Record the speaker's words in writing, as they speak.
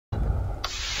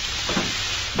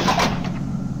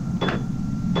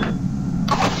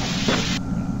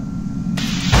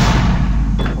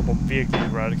virkelig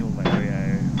en radical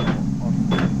area.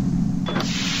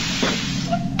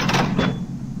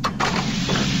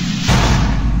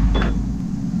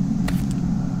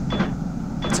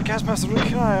 Så Kastmaster, du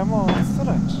kender jeg mig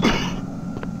sådan.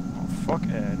 Fuck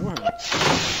er jeg nu her?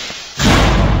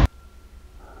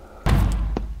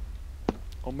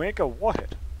 Omega Warhead.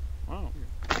 Wow.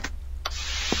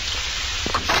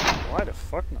 Why the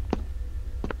fuck not?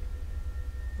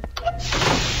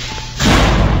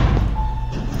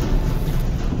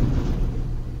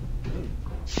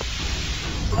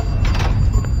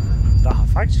 Der har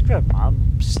faktisk været meget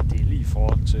stille i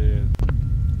forhold til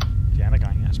de andre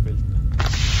gange, jeg har spillet det.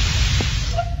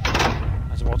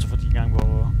 Altså bortset fra de gange,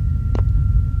 hvor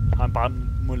han bare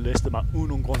molestede mig uden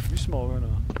nogen grund. Vi smågerne.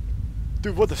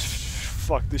 Dude, what the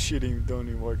fuck, this shit don't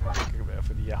even work. Det kan være,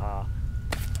 fordi jeg har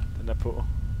den der på.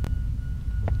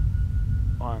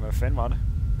 Og hvad fanden var det?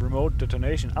 Remote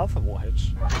Detonation Alpha Warheads.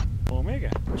 Omega.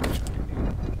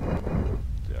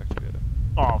 Det aktiverer det.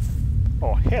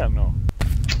 Oh, hell no.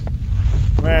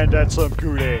 Man, that's some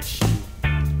good ass shit.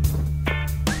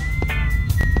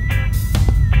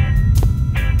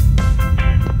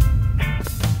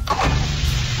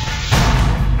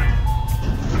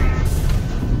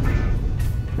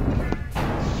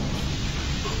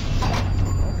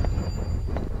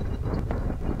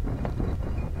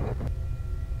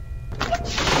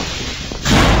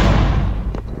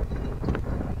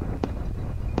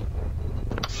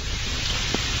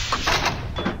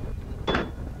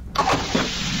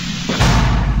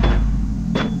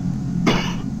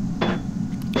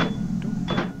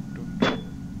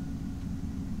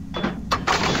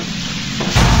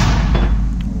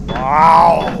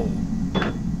 Wow!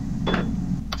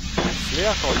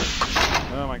 Flere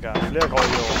korridorer. Oh my god, flere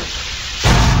korridorer.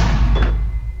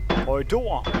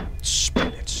 Korridorer.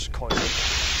 Spillede korridorer.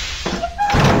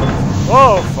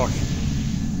 Oh fuck!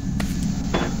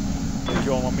 Det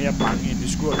gjorde mig mere bange, end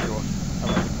det skulle have gjort.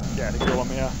 Ja, det gjorde mig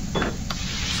mere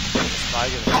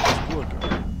strækket, end det skulle have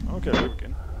gjort. Okay, løb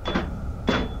igen.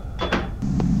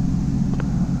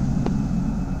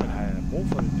 Men har jeg brug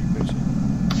for det, ikke bedre?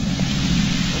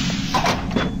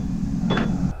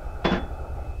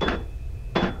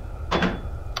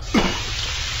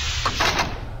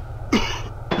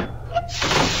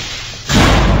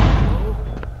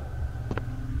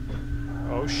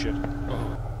 Oh shit.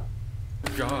 Oh,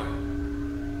 God.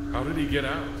 How did he get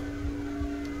out?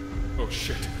 Oh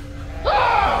shit.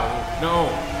 No!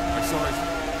 I saw his...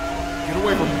 Get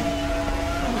away from me!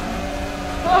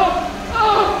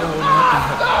 No, not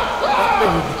that.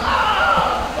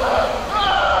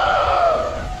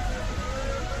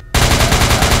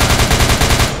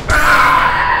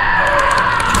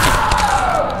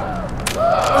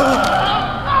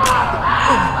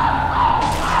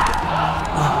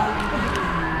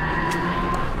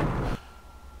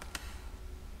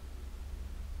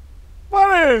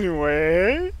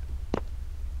 Anyway.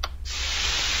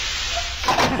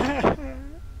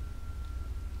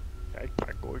 Jeg er ikke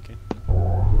bare gå igen. Det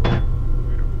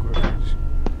kunne jeg faktisk.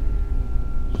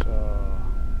 Så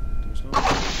det er sådan noget.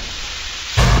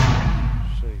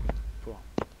 Se på.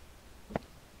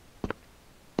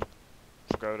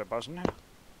 Så gør vi det bare sådan her.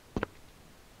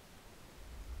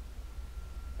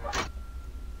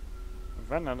 Hvad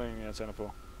fanden er det egentlig, jeg tænder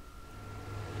på?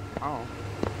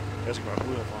 Jeg skal bare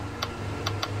ud herfra.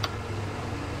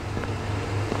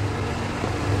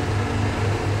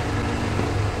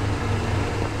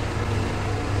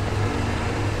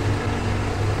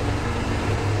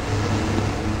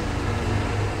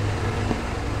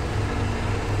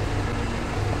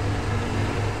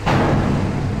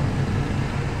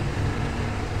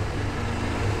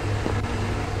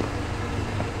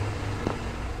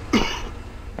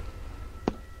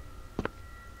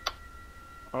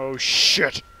 Oh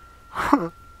shit!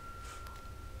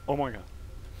 Oh my god.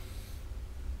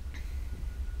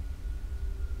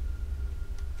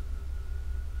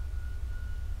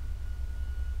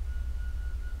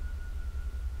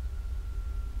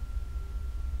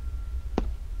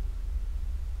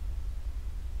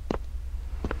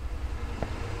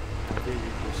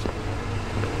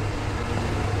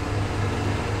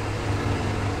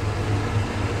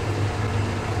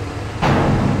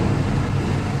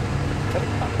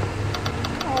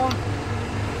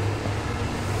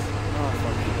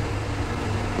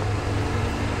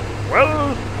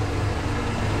 Well,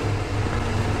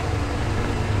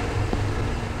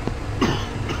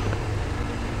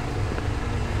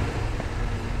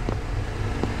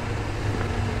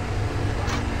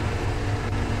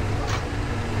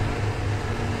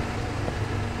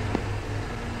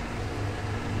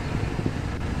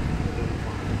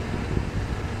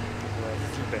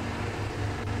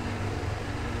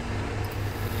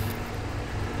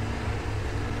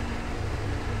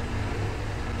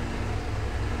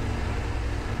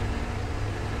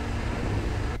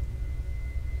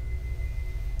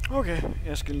 Okay,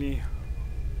 jeg skal lige...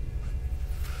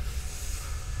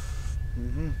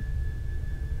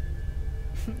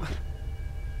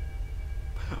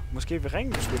 Måske vil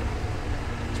ringe beskytte.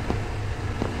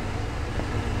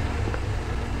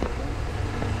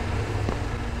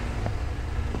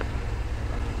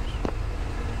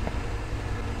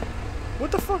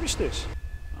 What the fuck is this?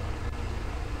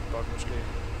 Godt måske.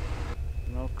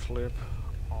 No clip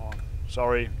on.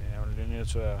 Sorry, jeg var lige nødt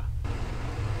til at...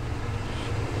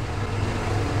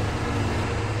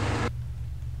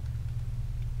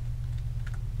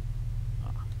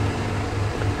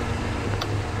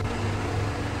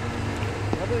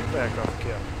 Jeg ved ikke, hvad jeg gør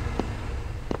forkert.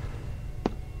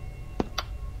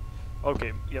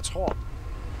 Okay, jeg tror...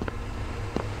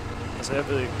 Altså, jeg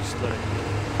ved ikke slet ikke.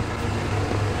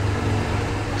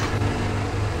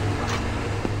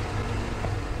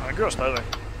 Jeg gør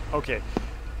stadigvæk. Okay.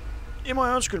 I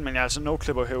må undskylde, men jeg er altså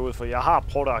no-clipper herude, for jeg har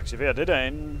prøvet at aktivere det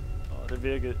derinde, og det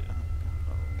virkede...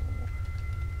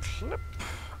 Clip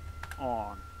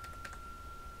on.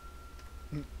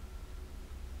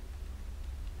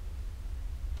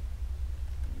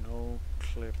 No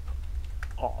clip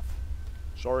off.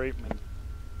 Sorry, men...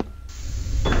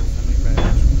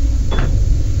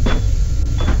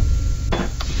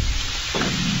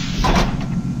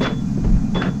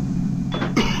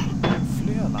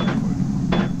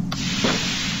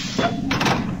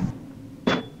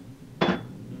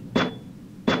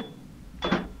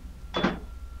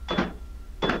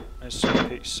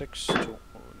 SCP 628.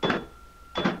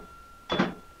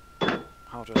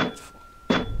 How to light for.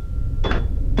 Jeg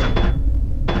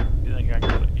ved ikke engang,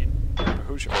 hvor det ind.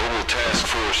 Mobile Task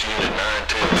Force Unit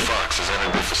 9-tailed Fox has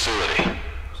entered the facility.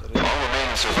 All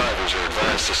remaining survivors are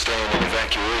advised to stay in an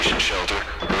evacuation shelter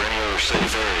or any other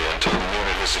safe area until the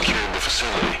unit has secured the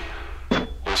facility.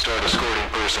 We'll start escorting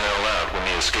personnel out when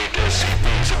the escaped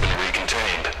SCPs have been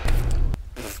recontained.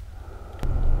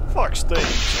 Fuck, stay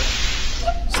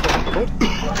put.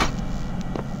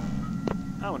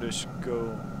 I want to just go.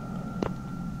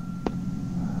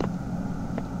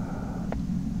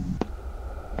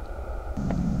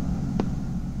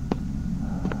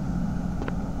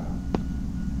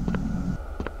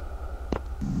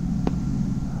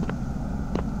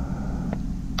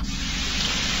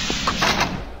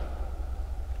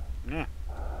 Yeah.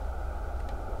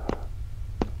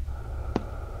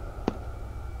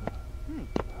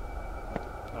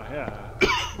 Oh, her er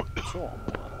 2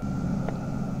 områder.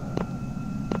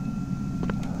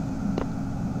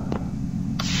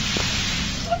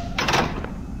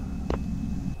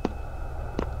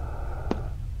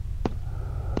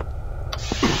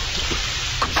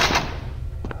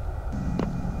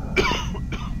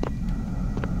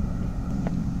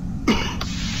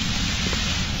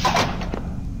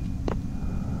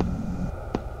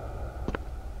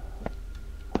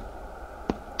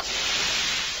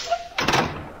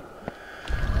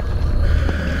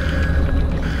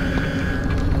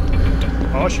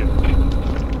 Oh shit.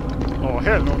 Oh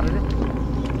hell no, nigga.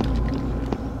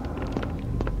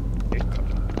 Ikke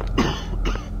godt.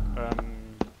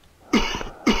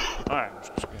 Nej, nu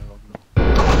skal jeg lukke nu.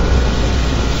 Jeg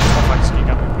tror faktisk ikke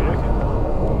engang, det virker.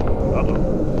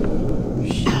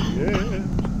 Shit.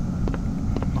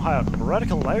 Nu har jeg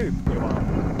Radical Live på det bare.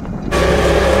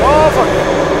 Oh fuck.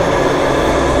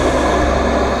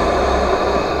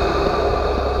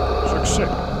 Succes.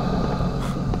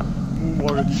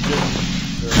 Moonwalker lige igennem.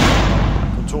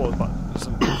 Kontoret bare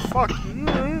sådan, fuck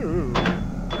you!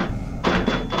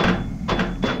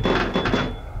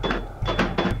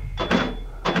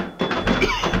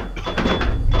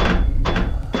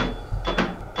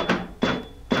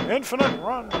 Infinite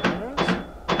run, yes.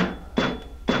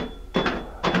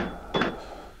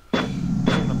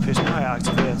 Sådan noget pis, nu har jeg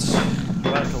aktiveret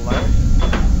Radical Live.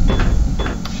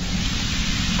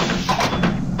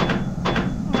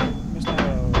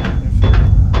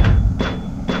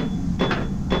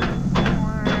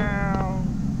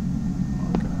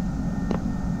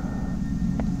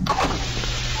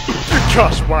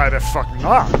 Because why the fuck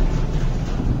not?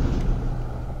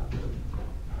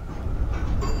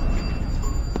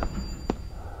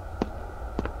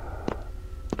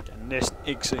 Jeg kan næsten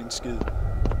ikke se en skid.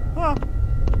 Ah,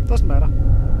 doesn't matter.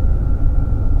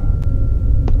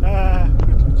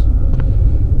 Hyggeligt.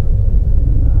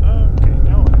 Okay,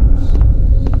 now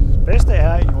det bedste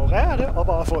er at ignorere det og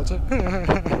bare få til.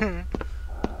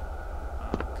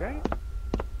 Okay.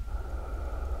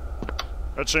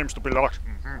 It seems to be locked.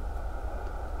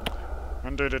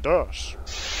 And it does.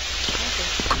 Okay.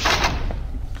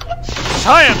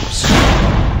 Science!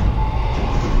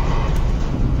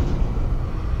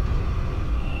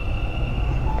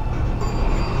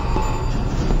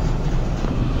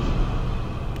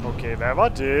 hvad var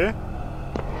det?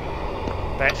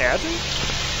 Hvad er det?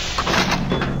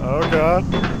 Oh god. Er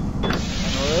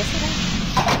noget efter dig?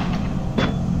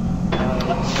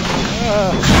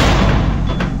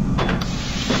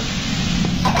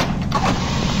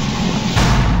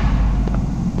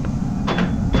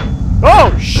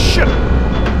 Oh shit!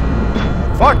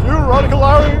 Fuck you, Radical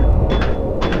Larry!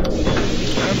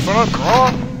 Infinite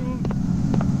run!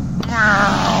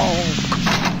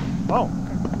 Oh,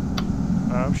 okay.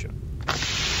 Oh shit.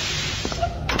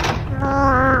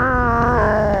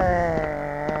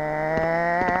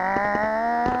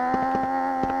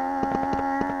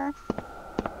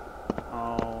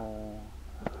 Oh.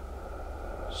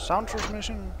 Sound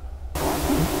transmission?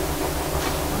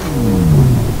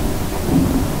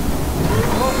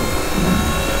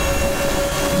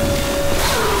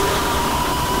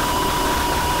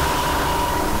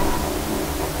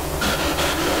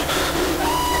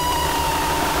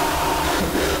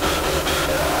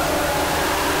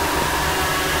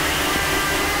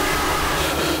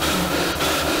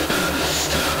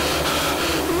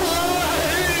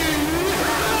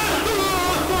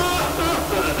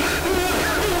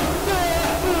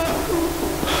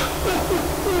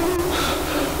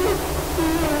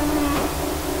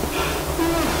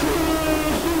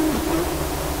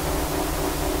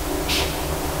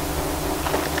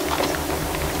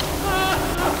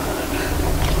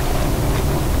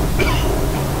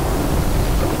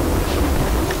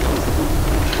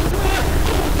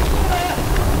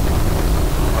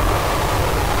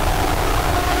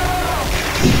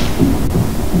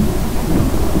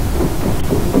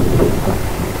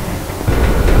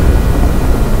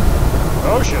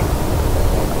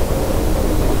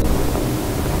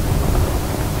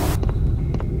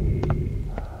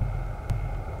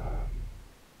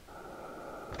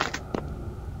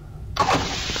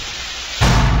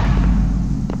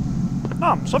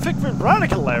 Så fik vi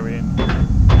Radical Larry ind.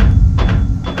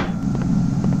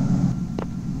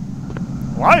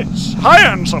 Why?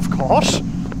 Science, of course!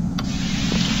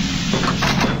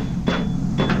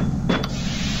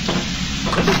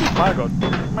 Det gik meget godt,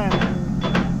 men...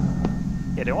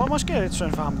 Ja, det var måske lidt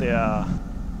synd for ham der...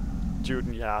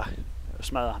 Duden, jeg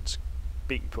smadrede hans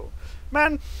ben på.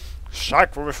 Men...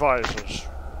 Sacrifices!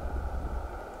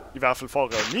 I hvert fald for at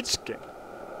redde mit skæg.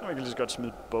 Nu kan lige så godt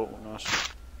smide bogen også.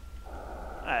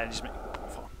 Nej, ligesom ikke brug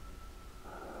for.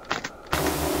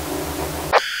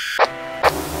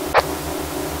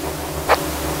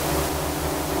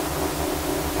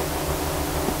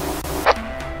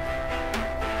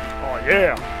 Oh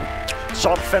yeah! Så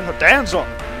er der fandme danser!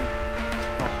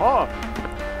 Aha!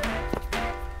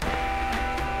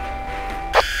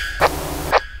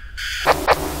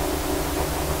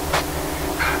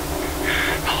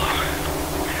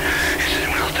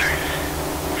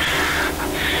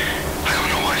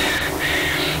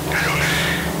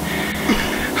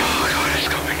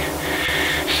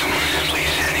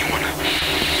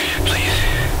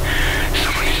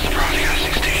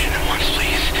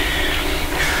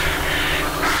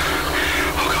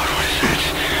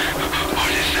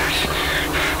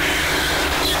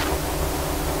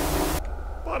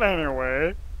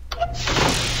 Anyway.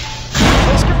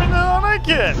 Så skal vi ned under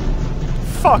igen.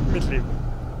 Fuck mit liv.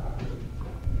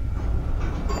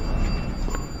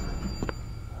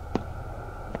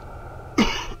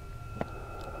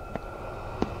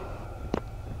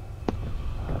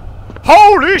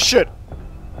 Holy shit!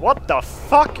 What the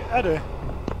fuck er det?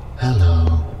 Hello.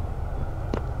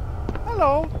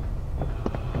 Hello.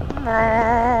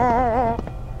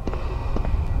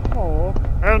 Oh,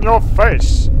 in your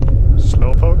face.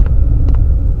 Slowpoke.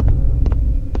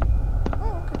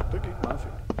 Okay, det gik meget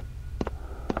fint.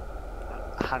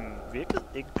 Han virkede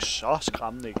ikke så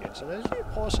skræmmende igen, så lad os lige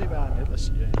prøve at se, hvad han ellers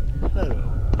siger. Hello.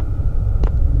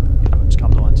 Det var en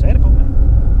skræmmende, hvor han sagde det på, men...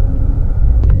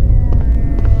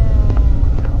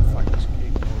 Jeg har faktisk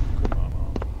ikke noget bekymret mig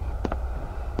om.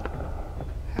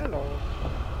 Hello.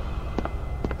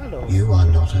 Hello. You are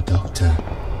not a doctor.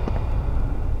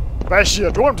 Hvad siger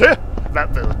du om det? Hvad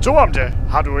ved du om det?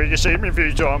 Har du ikke set min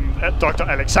video om, at Dr.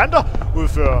 Alexander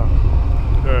udfører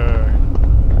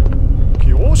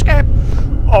kirurgskab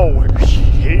og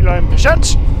heler en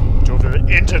patient? Du ved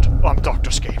intet om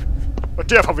doktorskab. Og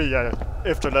derfor vil jeg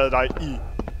efterlade dig i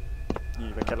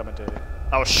hvad kalder man det?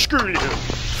 Afskyelighed.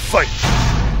 Føj!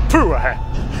 Puha!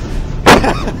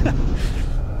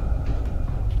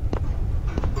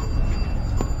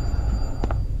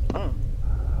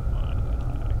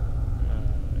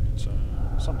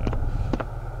 Sådan der.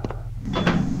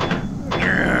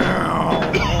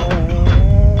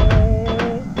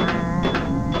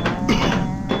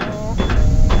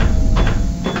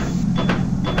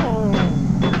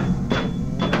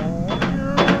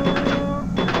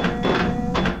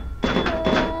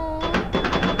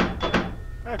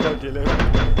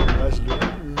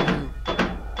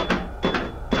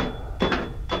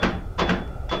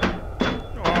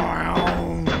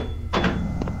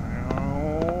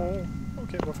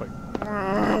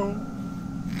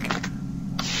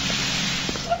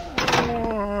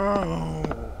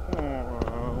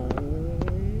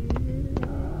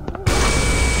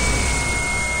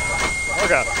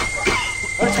 Okay.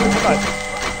 Let's go tonight.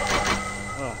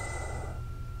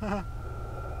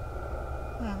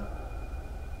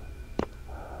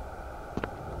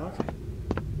 Okay.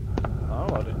 Nå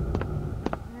var det.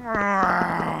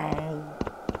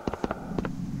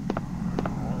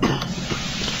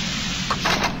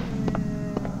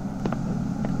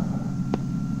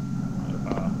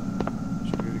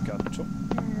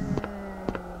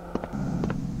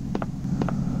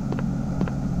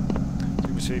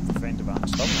 Se, hvor fanden det var, han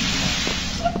stoppede.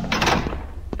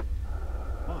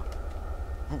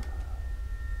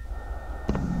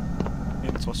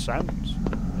 Interessant,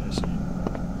 vil jeg sige.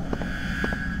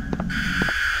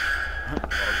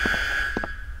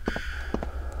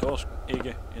 Det var sgu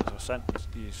ikke interessant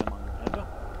i så mange andre.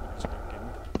 Jeg skal gemme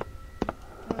det.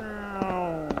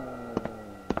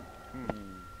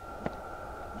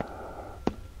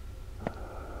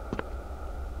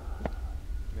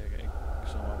 Virker ikke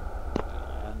som om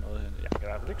noget hen. Jeg kan i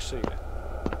hvert fald ikke se det.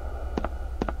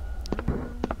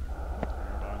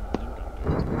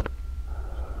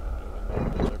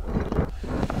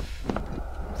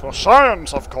 For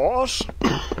science, of course!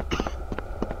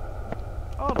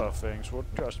 Other things would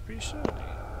just be silly.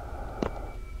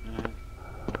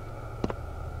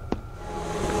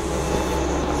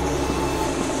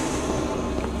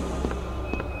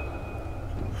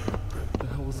 What the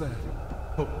hell was that?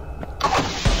 Oh.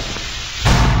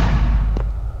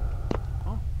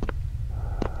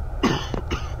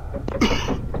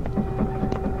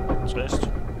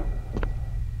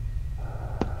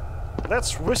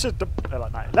 Let's visit the... Eller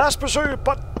nej, lad os besøge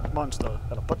butt-monsteret.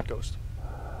 Eller butt-ghost.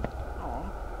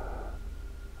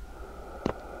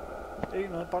 Ikke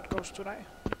noget butt-ghost today.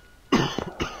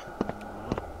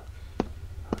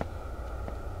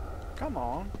 Come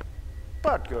on.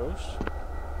 Butt-ghost.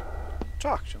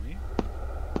 Talk to me.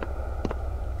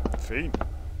 Fint.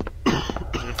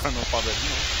 Det er fandme bare væk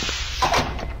nu.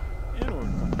 Endnu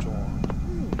et kontor.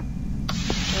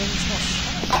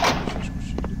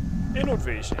 Endnu et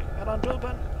WC. Er der en død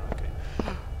band? Okay.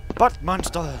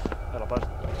 Butt-monsteret. Eller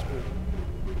butt-spil.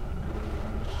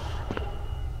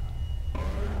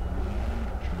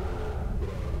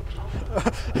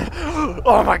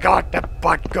 Oh my god, the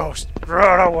butt ghost!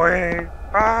 Run away!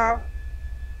 Ah!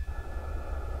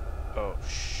 Oh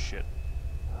shit.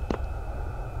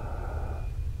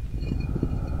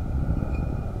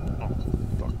 Oh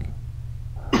fuck.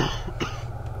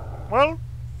 Well,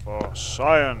 for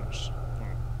science.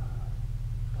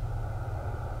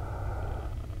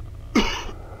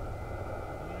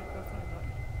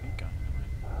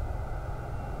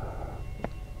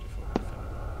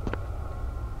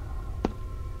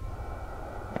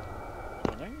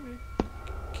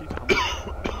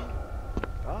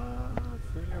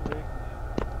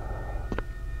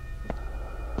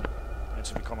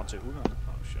 Indtil vi kommer til udgang.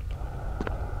 Oh shit.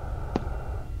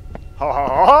 Ha ha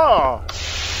ha!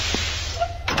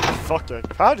 Fuck, det er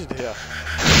ikke færdigt det her.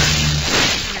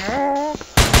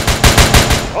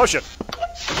 Oh shit.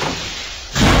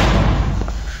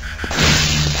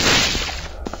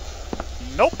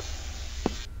 Nope.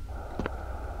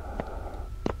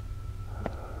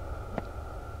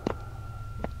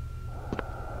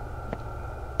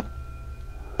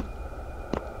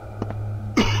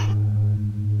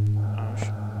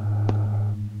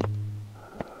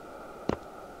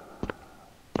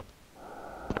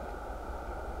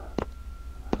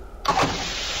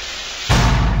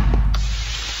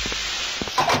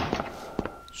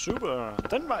 Super.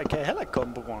 Den vej kan jeg heller ikke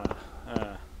komme på grund af.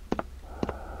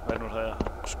 Hvad nu der er?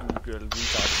 Skygge eller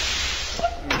hvidtag.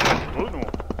 Jeg er død nu.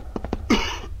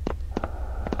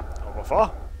 Og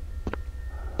hvorfor?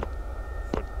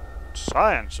 For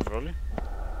science selvfølgelig.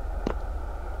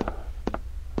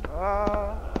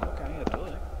 Okay, jeg er død,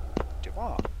 ikke? Det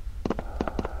var...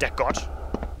 Det er godt,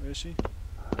 vil jeg sige.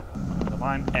 Der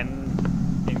var en anden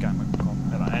indgang, man kunne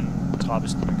komme. Eller anden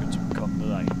trappestige, man kunne komme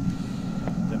ned af.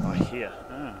 Den var her.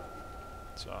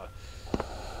 Så...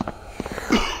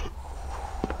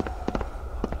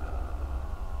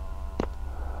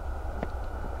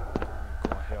 Vi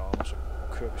går herover, og så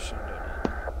kører vi sådan der.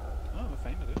 Hvad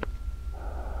fanden er det?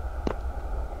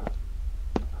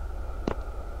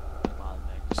 Meget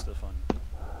mærkeligt sted for en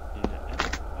lille anden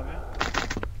at være.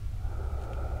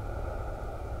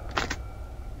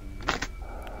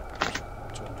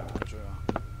 To indikatører.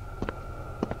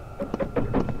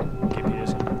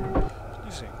 GPS'er.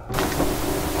 Lige se.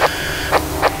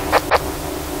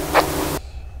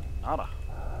 Nada.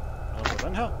 Noget på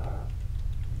den her?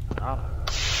 Nada.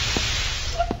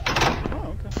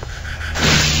 Okay.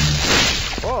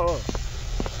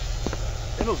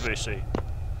 Endnu et WC.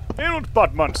 Endnu et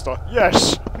butt-monster.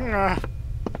 Yes! Eller...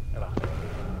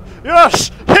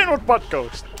 Yes! Endnu et butt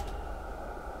ghost!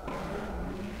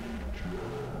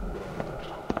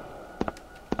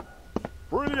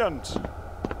 Brilliant!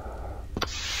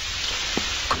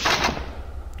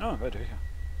 Hvad er det her?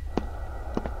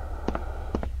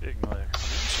 Ikke noget, jeg kan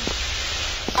komme ind til.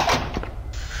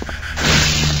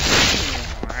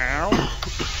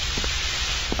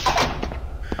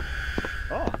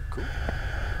 Cool.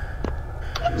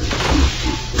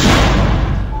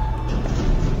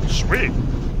 Sweet!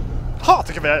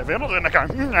 Det kan være, jeg vender den her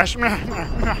gang.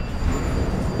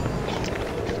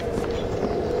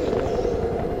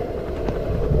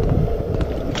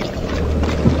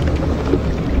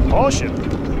 Shit.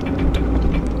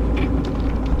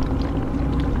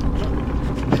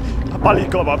 Jeg har bare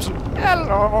lige gået op sådan.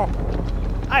 Hello!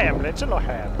 I am little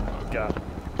hand. Oh god.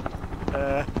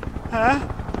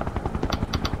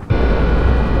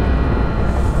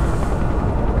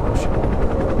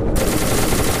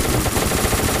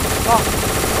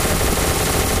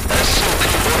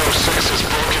 SCP-106 has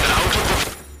broken out of the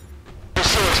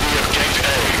facility of Gate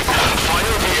A.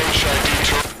 Fire the HID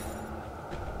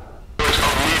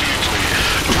immediately.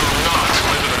 Do not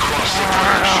let it across the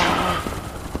bridge.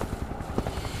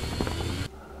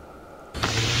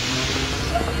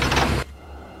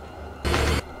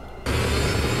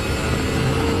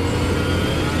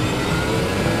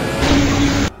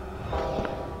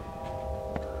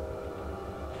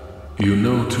 You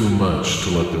know too much to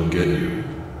let them get you.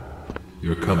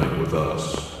 You're coming with us.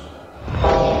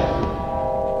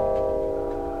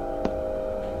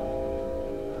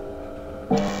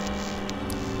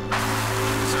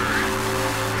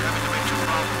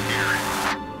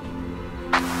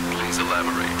 Please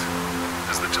elaborate.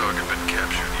 Has the target been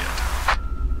captured yet?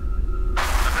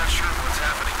 I'm not sure what's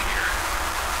happening here.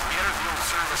 We entered the old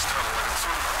service tunnel and it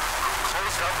sort of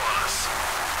closed up on us.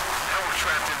 Now we're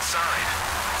trapped inside.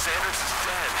 Sanders is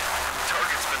dead. The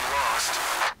target's been lost.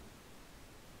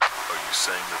 Are you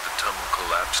saying that the tunnel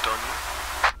collapsed on you?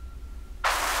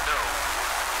 No,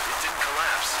 it didn't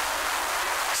collapse.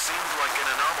 It seemed like an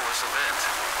anomalous event.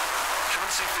 Come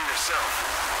and see for yourself.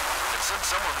 And send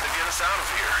someone to get us out of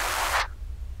here.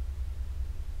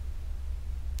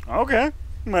 Okay,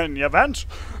 men jeg vandt.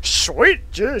 Sweet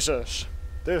Jesus!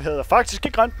 Det havde jeg faktisk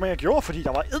ikke regnet med, jeg gjorde, fordi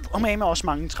der var eddermame også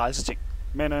mange trælse ting.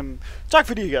 Men tak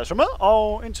fordi I gav så med,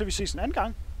 og indtil vi ses en anden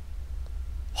gang.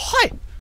 Hej!